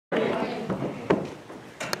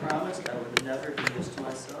promised I would never do this to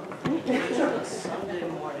myself. Church on a Sunday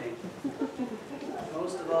morning.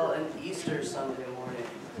 Most of all, an Easter Sunday morning.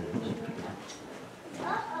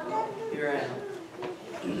 Here I am.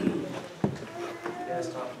 You guys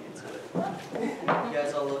talked me into it. You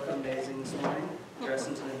guys all look amazing this morning,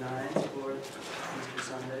 dressing to the nines for Easter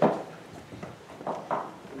Sunday.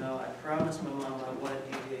 No, I promised my mom I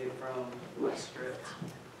wouldn't deviate from my script.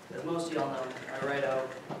 As most of y'all know, I write out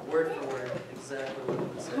word for word exactly what I'm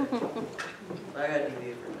going to say. But I got to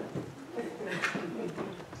deviate from it.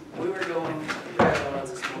 We were going to grab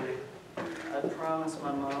donuts this morning. I promised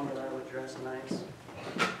my mom that I would dress nice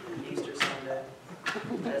Easter Sunday.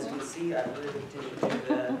 As you can see, I really didn't do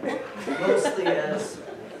that. Mostly as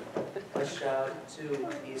a shout to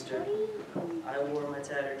Easter. I wore my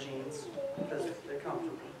tattered jeans because they're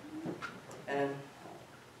comfortable. And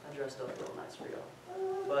I dressed up real nice for y'all.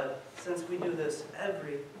 But since we do this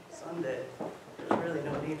every Sunday, there's really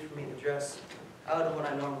no need for me to dress out of what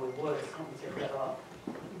I normally would. Let me take that off.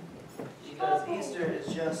 Because Easter is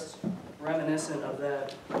just reminiscent of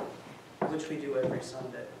that which we do every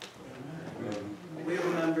Sunday. We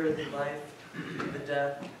remember the life, the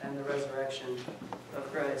death, and the resurrection of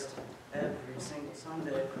Christ every single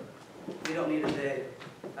Sunday. We don't need a day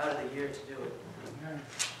out of the year to do it.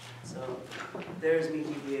 So there's me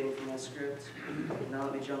deviating from my script. Now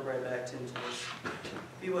let me jump right back into this.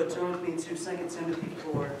 If you would turn with me to 2 Timothy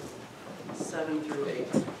 4, 7 through 8.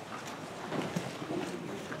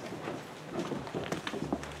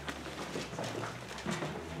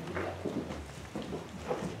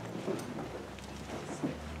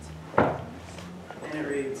 And it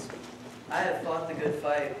reads, I have fought the good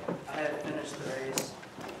fight, I have finished the race,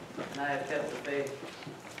 and I have kept the faith.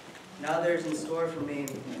 Now there is in store for me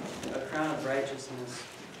a crown of righteousness,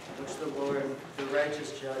 which the Lord, the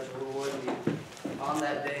righteous judge, will award me on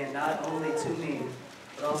that day, and not only to me,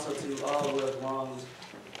 but also to all who have longed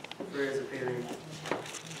for his appearing.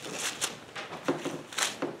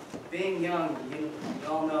 Being young, you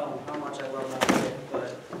all know how much I love my life,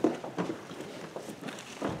 but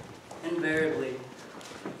invariably,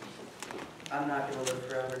 I'm not going to live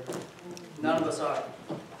forever. None of us are.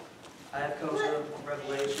 I have come to a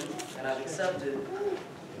revelation, and I've accepted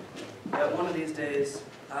that one of these days,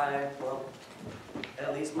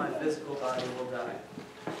 at least my physical body will die.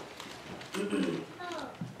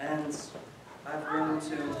 And I've grown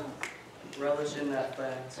to relish in that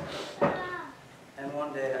fact. And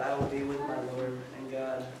one day I will be with my Lord and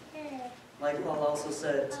God. Like Paul also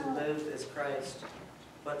said, to live is Christ,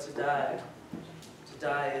 but to die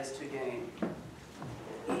is to gain.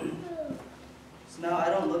 So now I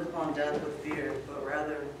don't look upon death with fear, but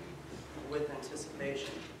rather with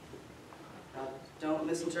anticipation. Now, don't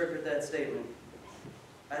misinterpret that statement.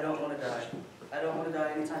 I don't want to die. I don't want to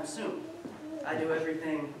die anytime soon. I do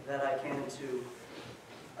everything that I can to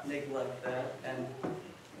neglect that and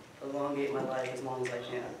elongate my life as long as I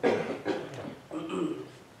can.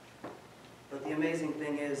 But the amazing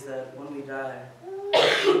thing is that when we die,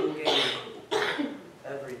 we will gain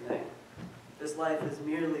everything. This life is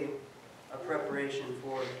merely a preparation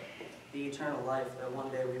for the eternal life that one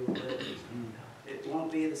day we will live. It won't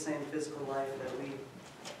be the same physical life that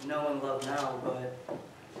we know and love now, but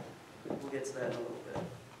we'll get to that in a little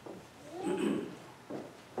bit.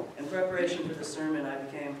 In preparation for the sermon, I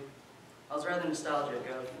was rather nostalgic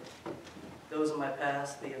of those in my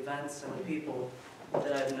past, the events and the people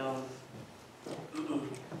that I've known.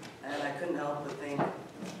 And I couldn't help but think,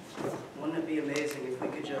 wouldn't it be amazing if we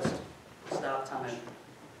could just stop time?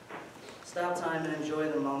 Stop time and enjoy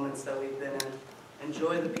the moments that we've been in.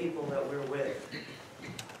 Enjoy the people that we're with.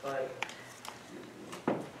 But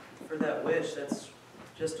for that wish, that's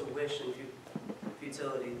just a wish in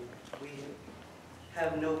futility. We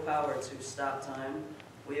have no power to stop time.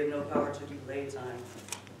 We have no power to delay time.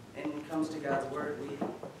 And when it comes to God's word, we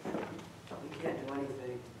can't do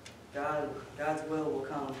anything. God's will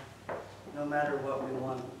come no matter what we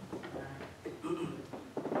want.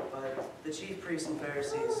 But the chief priests and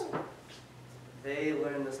Pharisees, they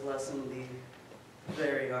learned this lesson the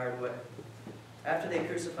very hard way. After they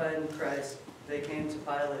crucified Christ, they came to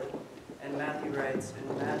Pilate, and Matthew writes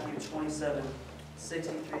in Matthew 27,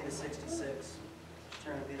 63 to 66.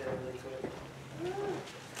 Turn to be there really quick.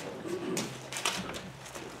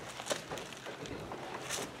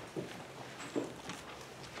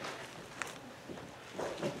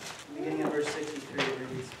 Beginning of verse 63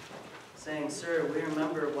 reads, saying, Sir, we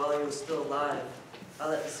remember while he was still alive, how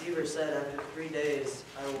that deceiver said, after 3 days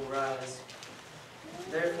I will rise.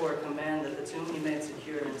 Therefore command that the tomb be made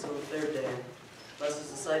secure until the 3rd day, lest his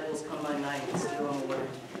disciples come by night and steal him away,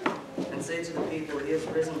 and say to the people, he has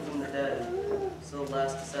risen from the dead. so the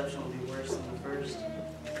last deception will be worse than the first.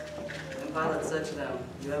 And Pilate said to them,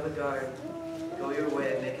 "You have a guard. Go your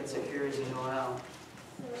way, make it secure as you know how."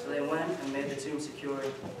 So they went and made the tomb secure,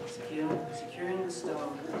 securing the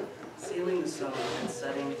stone, sealing the stone, and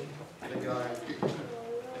setting the guard.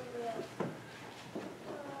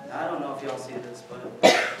 Now, I don't know if y'all see this, but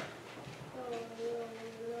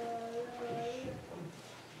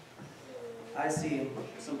I see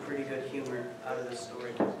some pretty good humor out of this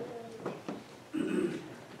story. And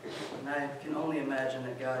I can only imagine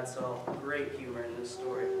that God saw great humor in this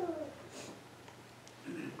story.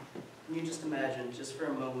 Can you just imagine, just for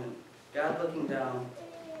a moment, God looking down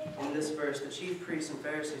in this verse, the chief priests and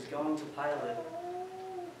Pharisees going to Pilate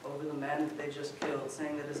over the man that they just killed,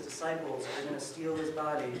 saying that his disciples are going to steal his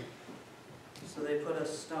body, so they put a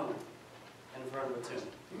stone in front of the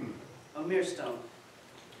tomb. A mere stone.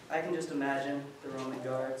 I can just imagine the Roman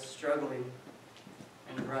guards struggling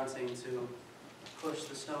and grunting to push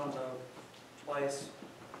the stones out twice,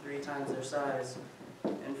 3 times their size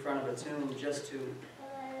in front of a tomb just to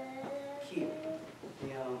keep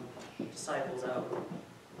the disciples out.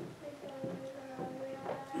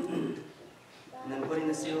 And then putting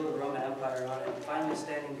the seal of the Roman Empire on it, and finally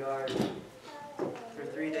standing guard for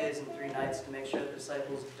 3 days and 3 nights to make sure the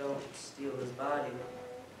disciples don't steal his body.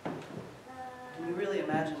 Can you really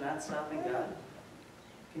imagine that stopping God?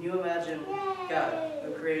 Can you imagine God,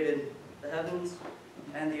 who created the heavens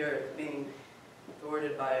and the earth, being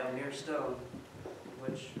thwarted by a mere stone,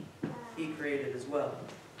 which he created as well?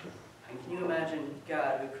 And can you imagine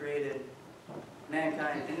God, who created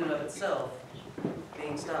mankind in and of itself,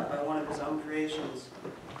 being stopped by one of his own creations,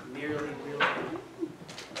 merely wielding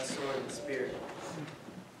a sword of the Spirit?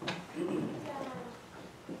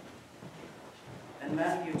 And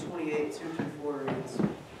Matthew 28, 2-4 reads,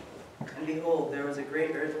 "And behold, there was a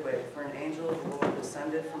great earthquake, for an angel of the Lord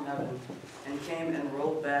descended from heaven, and came and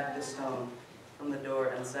rolled back the stone from the door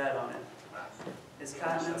and sat on it. His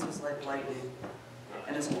countenance was like lightning,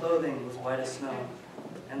 and his clothing was white as snow.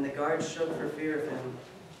 And the guards shook for fear of him,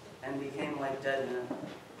 and became like dead men."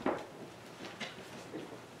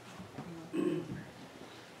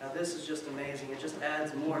 Now this is just amazing. It just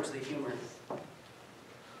adds more to the humor.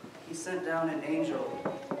 He sent down an angel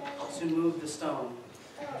to move the stone,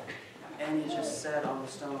 and he just sat on the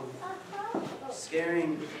stone,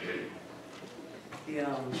 scaring the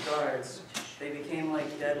guards. They became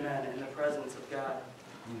like dead men in the presence of God.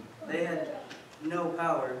 They had no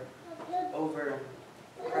power over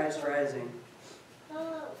Christ rising.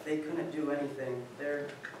 They couldn't do anything. Their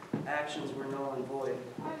actions were null and void.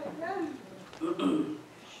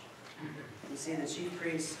 You see, the chief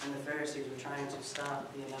priests and the Pharisees were trying to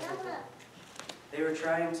stop the inevitable. They were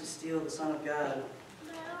trying to steal the Son of God,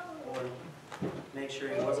 or make sure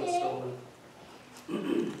he wasn't stolen.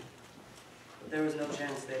 But there was no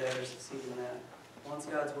chance they'd ever succeed in that. Once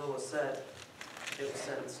God's will was set, it was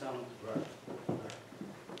set in stone.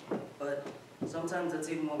 But sometimes that's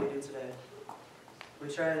even what we do today. We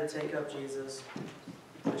try to take up Jesus.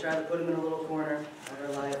 We try to put him in a little corner of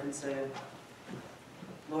our life and say,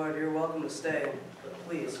 "Lord, you're welcome to stay, but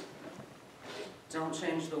please, don't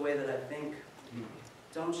change the way that I think.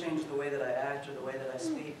 Don't change the way that I act or the way that I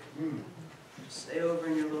speak. Stay over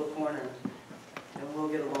in your little corner, and we'll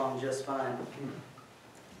get along just fine."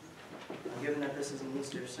 Now, given that this is an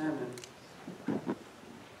Easter sermon,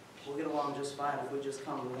 we'll get along just fine if we just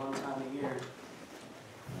come one time a year.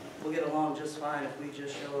 We'll get along just fine if we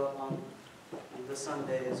just show up on the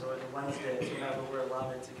Sundays or the Wednesdays, whenever we're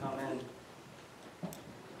allotted to come in.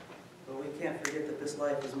 But we can't forget that this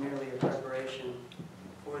life is merely a preparation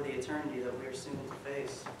for the eternity that we are soon to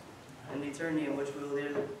face. An eternity in which we will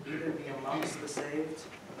either be amongst the saved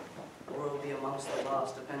or we'll be amongst the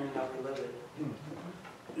lost, depending on how we live it.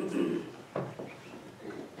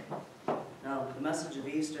 Now, the message of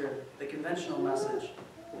Easter, the conventional message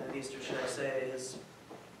of Easter, should I say, is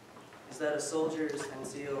that of soldiers and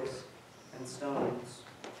seals and stones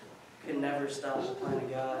can never stop the plan of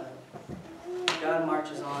God. God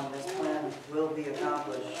marches on, his plan will be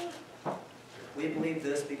accomplished. We believe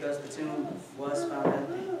this because the tomb was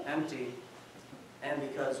found empty and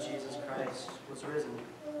because Jesus Christ was risen.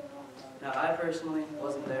 Now, I personally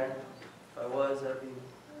wasn't there. If I was, I'd be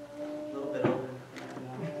a little bit older.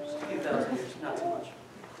 Just a few thousand years, not too much.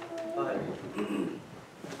 But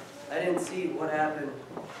I didn't see what happened,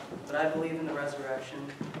 but I believe in the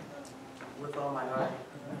resurrection with all my heart.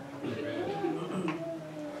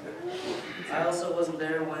 I also wasn't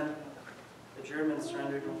there when the Germans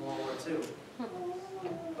surrendered in World War II.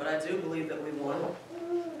 But I do believe that we won,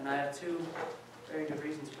 and I have 2 very good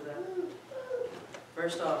reasons for that.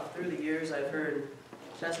 First off, through the years I've heard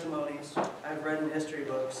testimonies I've read in history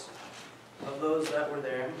books of those that were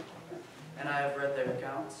there, and I have read their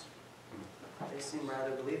accounts. They seem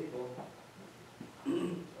rather believable.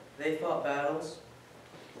 They fought battles,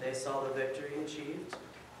 they saw the victory achieved,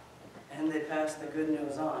 and they passed the good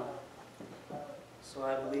news on. So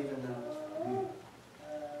I believe in them.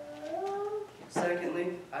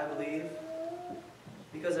 Secondly, I believe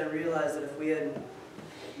because I realize that if we had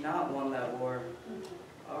not won that war,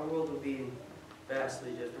 our world would be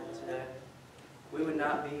vastly different today. We would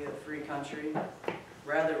not be a free country.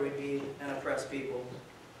 Rather, we'd be an oppressed people.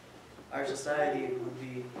 Our society would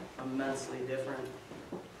be immensely different.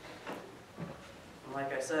 And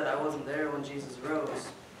like I said, I wasn't there when Jesus rose,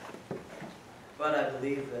 but I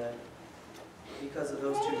believe that because of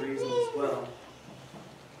those two reasons as well.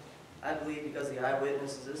 I believe because the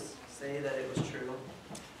eyewitnesses say that it was true.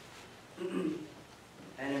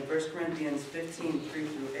 And in 1 Corinthians 15,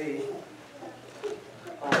 3-8,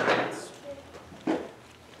 Paul writes,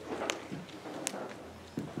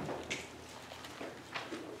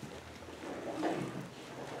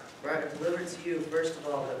 "For I have delivered to you, first of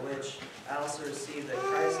all, that which I also received, that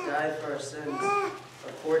Christ died for our sins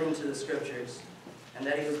according to the Scriptures, and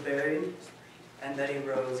that he was buried, and that he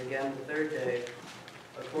rose again the third day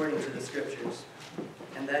according to the Scriptures,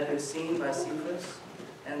 and that he was seen by Cephas,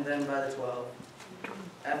 and then by the 12.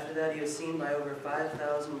 After that he was seen by over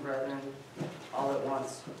 5,000 brethren all at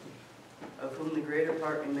once, of whom the greater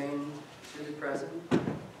part remain to the present,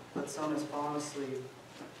 but some has fallen asleep.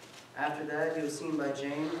 After that he was seen by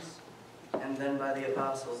James, and then by the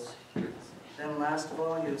apostles. Then last of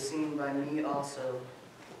all he was seen by me also,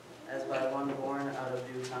 as by one born out of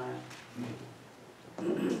due time."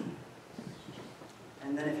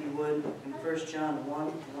 And then if you would, in 1 John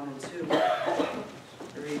 1 and 2,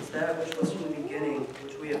 it reads, "That which was from the beginning,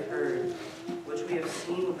 which we have heard, which we have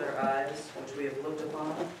seen with our eyes, which we have looked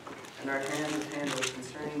upon, and our hands have handled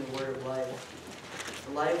concerning the word of life.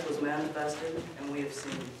 The life was manifested, and we have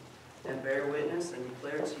seen, and bear witness, and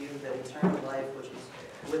declare to you that eternal life which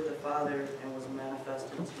was with the Father and was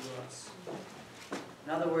manifested to us."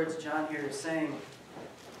 In other words, John here is saying,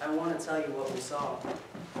 I want to tell you what we saw.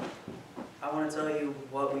 I want to tell you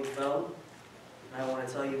what we felt, and I want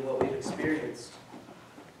to tell you what we've experienced.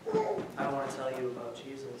 I want to tell you about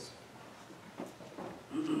Jesus.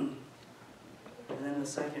 And then the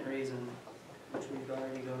second reason, which we've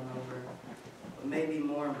already gone over, but may be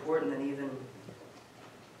more important than even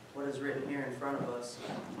what is written here in front of us.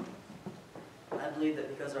 I believe that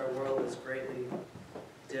because our world is greatly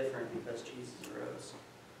different because Jesus arose.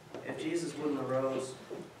 If Jesus wouldn't have rose,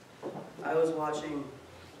 I was watching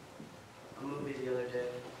a movie the other day.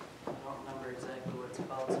 I don't remember exactly what it's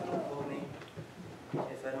called, so don't quote me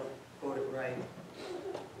if I don't quote it right.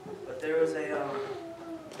 But there was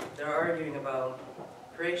they're arguing about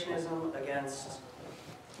creationism against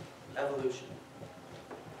evolution.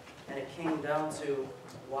 And it came down to,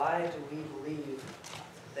 why do we believe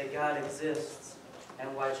that God exists,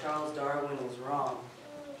 and why Charles Darwin was wrong?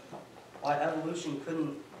 Why evolution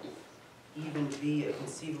couldn't even be a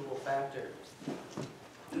conceivable factor.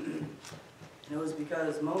 And it was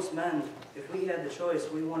because most men, if we had the choice,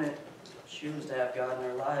 we wouldn't choose to have God in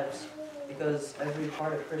our lives, because every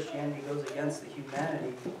part of Christianity goes against the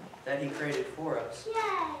humanity that he created for us.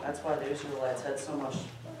 That's why the Israelites had so much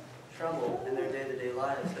trouble in their day-to-day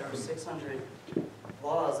lives. There were 600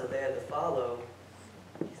 laws that they had to follow,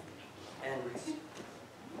 and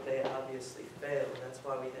they obviously failed. That's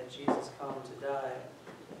why we had Jesus come to die,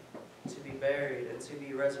 to be buried, and to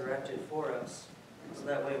be resurrected for us. So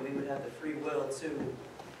that way we would have the free will to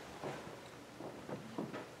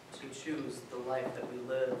choose the life that we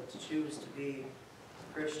live, to choose to be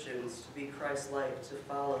Christians, to be Christ-like, to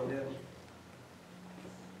follow him.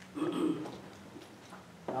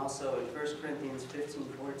 And also in 1 Corinthians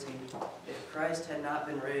 15:14, if Christ had not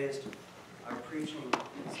been raised, our preaching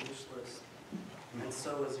is useless, and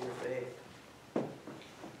so is your faith.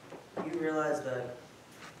 You realize that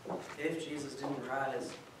if Jesus didn't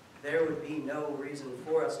rise, there would be no reason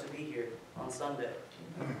for us to be here on Sunday.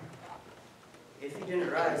 If he didn't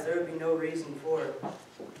rise, there would be no reason for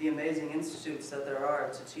the amazing institutes that there are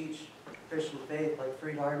to teach Christian faith, like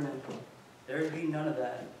Freed Hardman. There would be none of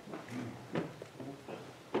that.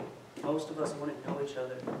 Most of us wouldn't know each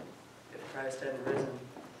other if Christ hadn't risen.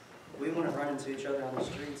 We wouldn't run into each other on the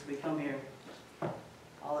streets. We come here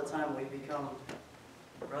all the time. We become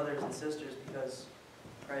brothers and sisters because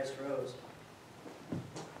Christ rose.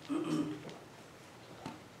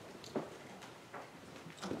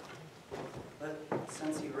 But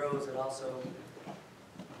since he rose, it also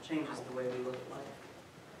changes the way we look at life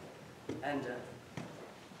and death.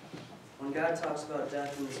 When When God talks about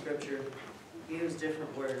death in the scripture, he used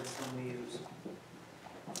different words than we use.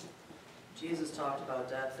 Jesus talked about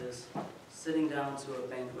death as sitting down to a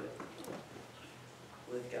banquet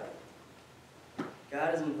with God.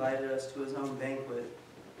 God has invited us to his own banquet,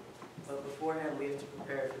 but beforehand we have to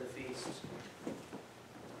prepare for the feast.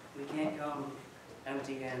 We can't come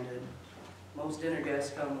empty-handed. Most dinner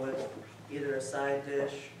guests come with either a side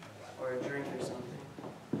dish or a drink or something.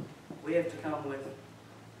 We have to come with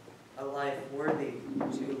a life worthy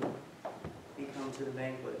to come to the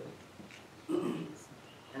banquet. And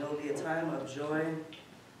it will be a time of joy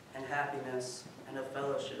and happiness and of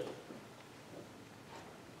fellowship.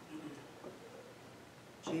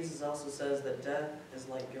 Jesus also says that death is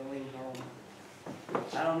like going home.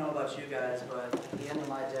 I don't know about you guys, but at the end of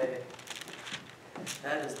my day,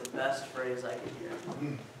 that is the best phrase I can hear.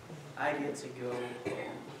 I get to go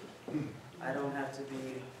home. I don't have to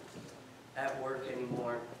be at work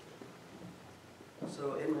anymore.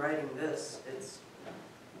 So in writing this,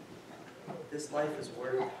 this life is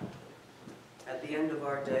work. At the end of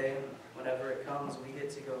our day, whenever it comes, we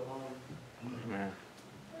get to go home. Amen.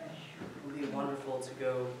 It would be wonderful to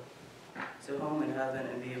go to home in heaven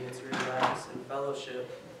and be able to relax and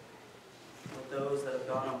fellowship with those that have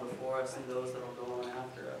gone on before us and those that will go on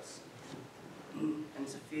after us. And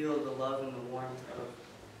to feel the love and the warmth of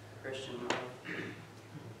Christian love.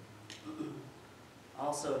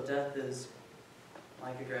 Also, death is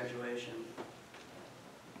like a graduation.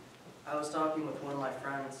 I was talking with one of my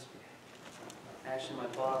friends, actually my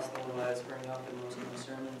boss, the one who I was bringing up in most of my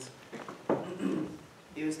sermons.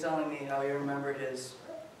 He was telling me how he remembered his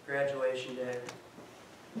graduation day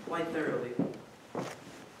quite thoroughly.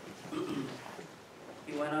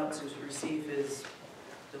 He went up to receive his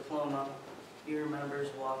diploma. He remembers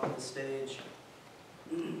walking the stage.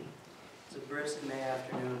 It's a brisk May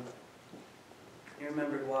afternoon. He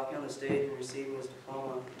remembered walking on the stage and receiving his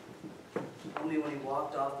diploma. Only when he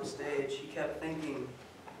walked off the stage, he kept thinking,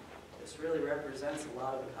 this really represents a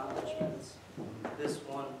lot of accomplishments. This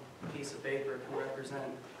one piece of paper can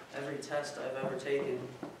represent every test I've ever taken,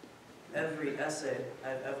 every essay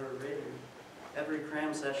I've ever written, every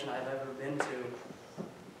cram session I've ever been to.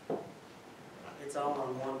 It's all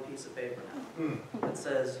on one piece of paper now. That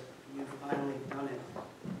says, you've finally done it.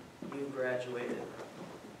 You've graduated.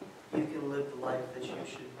 You can live the life that you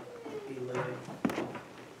should be living.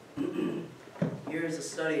 Years of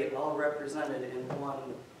study all represented in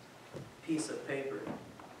one piece of paper.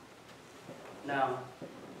 Now,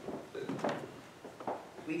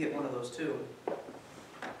 we get one of those too,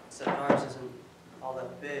 except ours isn't all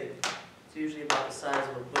that big. It's usually about the size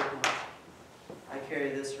of a bookmark. I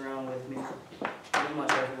carry this around with me pretty much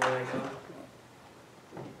everywhere I go.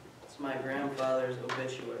 It's my grandfather's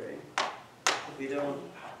obituary. We don't,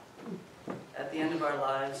 at the end of our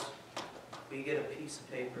lives, we get a piece of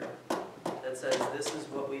paper that says, this is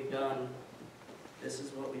what we've done, this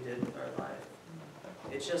is what we did with our life.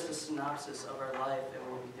 It's just a synopsis of our life and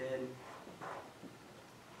what we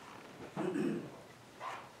did.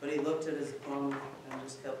 But he looked at his diploma and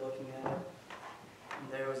just kept looking at it.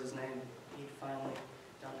 And there was his name. He'd finally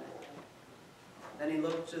done it. Then he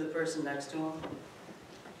looked to the person next to him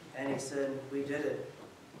and he said, we did it.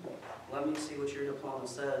 Let me see what your diploma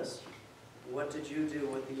says. What did you do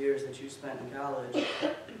with the years that you spent in college?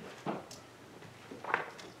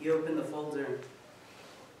 He opened the folder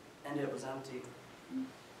and it was empty.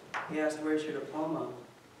 He asked, where's your diploma?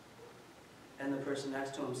 And the person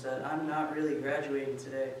next to him said, I'm not really graduating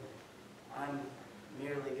today. I'm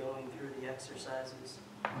merely going through the exercises.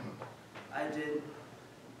 I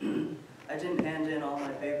didn't hand in all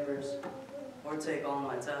my papers or take all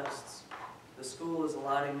my tests. The school is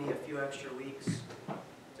allotting me a few extra weeks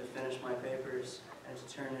to finish my papers and to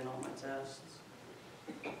turn in all my tests.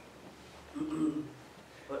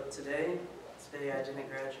 But today I didn't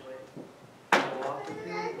graduate. I'll walk with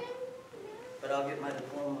you, but I'll get my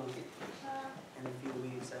diploma in a few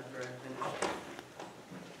weeks after I finish.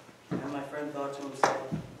 And my friend thought to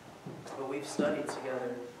himself, but we've studied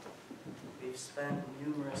together. We've spent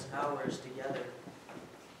numerous hours together.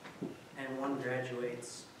 And one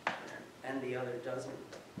graduates and the other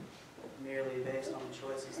doesn't, merely based on the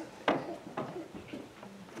choices that they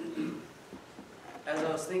make. As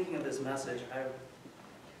I was thinking of this message, I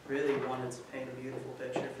really wanted to paint a beautiful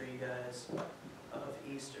picture for you guys of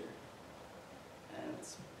Easter. And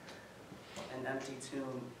it's an empty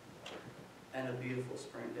tomb and a beautiful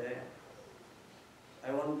spring day.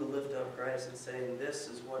 I wanted to lift up Christ and say, this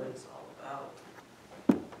is what it's all about.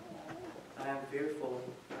 I am fearful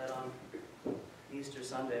that on Easter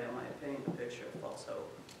Sunday I might paint a picture of false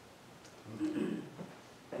hope.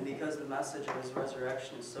 And because the message of his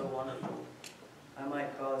resurrection is so wonderful, I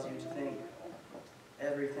might cause you to think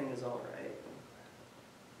everything is all right.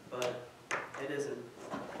 But it isn't.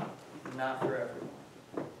 Not for everyone.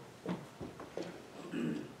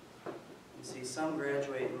 You see, some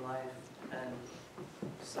graduate in life and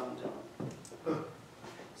some don't.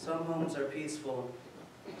 Some homes are peaceful,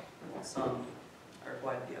 some are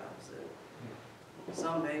quite the opposite.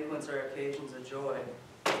 Some banquets are occasions of joy,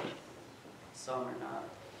 some are not.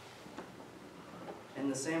 In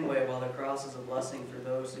the same way, while the cross is a blessing for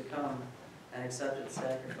those who come and accept its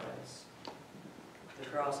sacrifice, the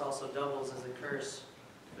cross also doubles as a curse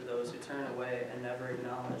for those who turn away and never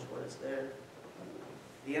acknowledge what is there.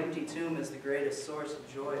 The empty tomb is the greatest source of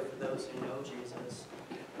joy for those who know Jesus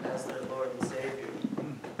as their Lord and Savior,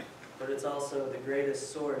 but it's also the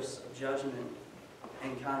greatest source of judgment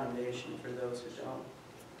and condemnation for those who don't.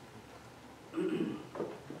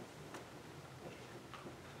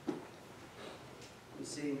 You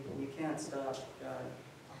see, you can't stop God,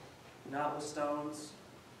 not with stones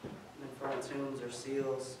in front of tombs or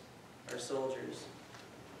seals or soldiers.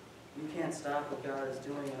 You can't stop what God is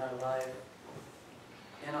doing in our life,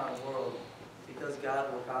 in our world, because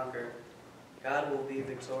God will conquer. God will be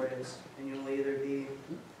victorious, and you'll either be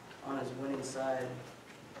on his winning side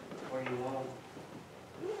or you won't.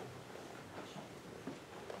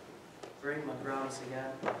 Break my promise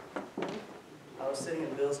again. I was sitting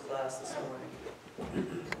in Bill's class this morning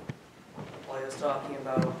while he was talking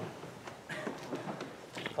about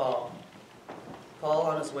Paul. Paul,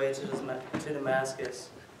 on his way to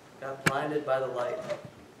Damascus, got blinded by the light.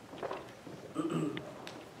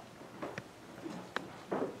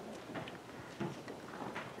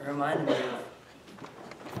 It reminded me of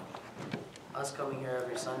us coming here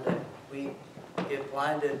every Sunday. We get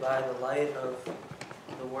blinded by the light of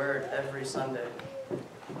the Word every Sunday.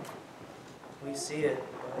 We see it,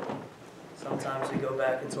 but sometimes we go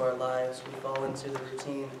back into our lives. We fall into the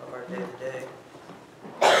routine of our day-to-day.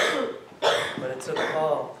 But it took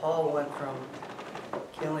Paul. Paul went from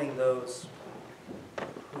killing those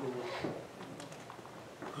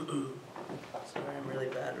who... Sorry, I'm really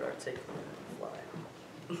bad at articulating fly.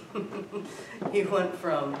 He went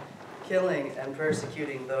from killing and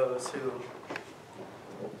persecuting those who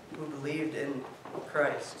believed in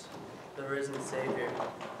Christ, the risen Savior,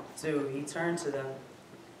 to he turned to them.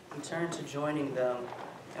 He turned to joining them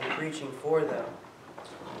and preaching for them.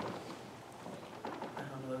 I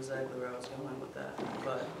don't know exactly where I was going with that,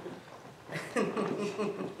 but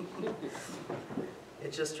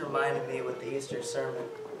it just reminded me with the Easter sermon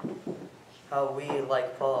how we,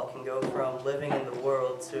 like Paul, can go from living in the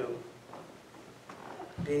world to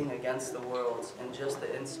being against the world in just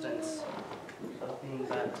the instance of being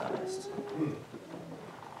baptized.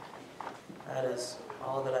 That is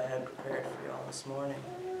all that I had prepared for you all this morning.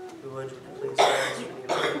 If you would you please rise for the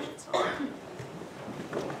invocation song.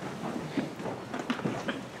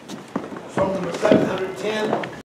 Song number 710.